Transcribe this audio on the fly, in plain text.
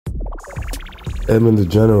Edmund the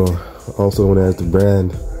General, also known as the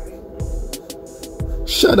brand.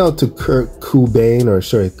 Shout out to Kurt Cobain,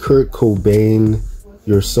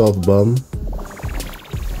 yourself bum.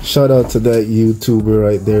 Shout out to that YouTuber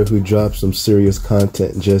right there who dropped some serious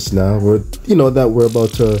content just now. That we're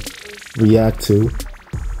about to react to.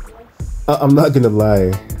 I'm not gonna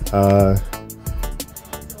lie, I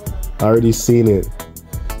already seen it,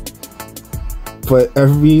 but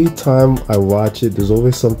every time I watch it, there's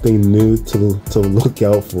always something new to look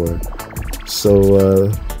out for.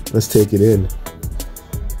 So let's take it in.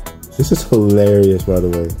 This is hilarious, by the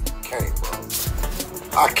way.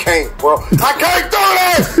 I can't, bro. I can't do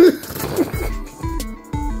this!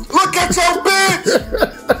 Look at your bitch!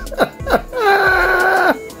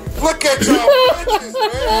 Look at your bitches,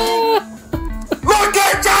 man! Look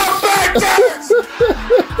at your bitches!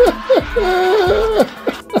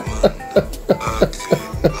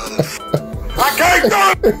 I can't do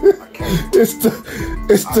it!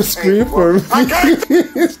 It's the scream for me.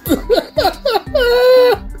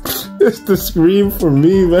 It's the scream for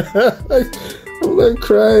me, man. I'm like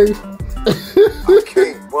crying. I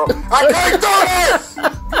can't, bro. I can't do this!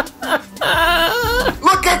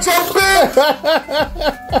 Look at your bitch!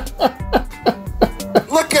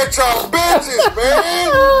 Look at your bitches, man!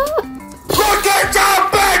 Look at your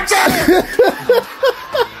bitches!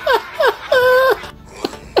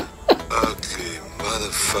 Ugly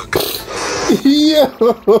motherfucker. Yo!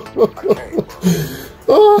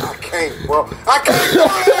 I can't, bro. I can't do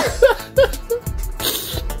this!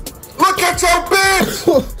 Look at your bitch!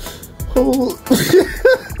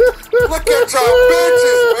 Look at your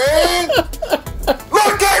bitches, man!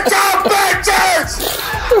 Look at your bitches!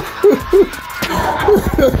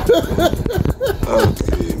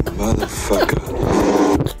 Ugly motherfucker.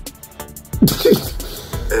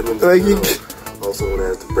 Like also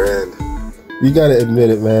known as the brand. You gotta admit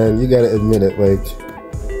it, man. You gotta admit it, like.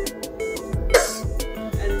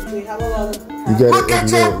 And we have a lot of You gotta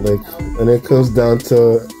admit, like, and it comes down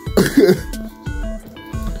to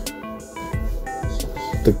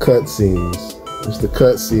the cutscenes. It's the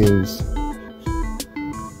cutscenes.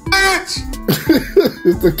 Bitch!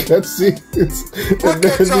 It's the cutscenes. Look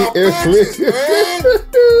at your bitches, man!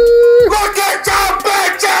 Look at your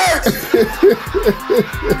bitches!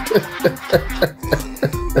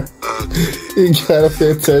 You gotta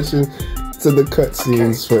pay attention to the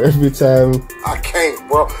cutscenes for every time. I can't,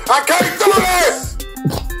 bro. I can't do this!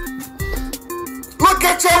 Look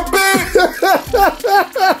at your bitch!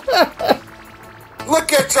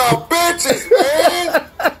 Look at your bitches, man!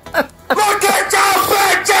 Look at your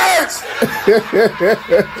bitches!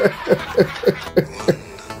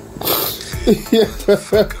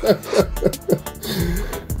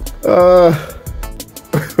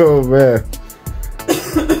 Oh man.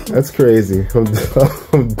 That's crazy. I'm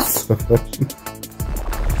done.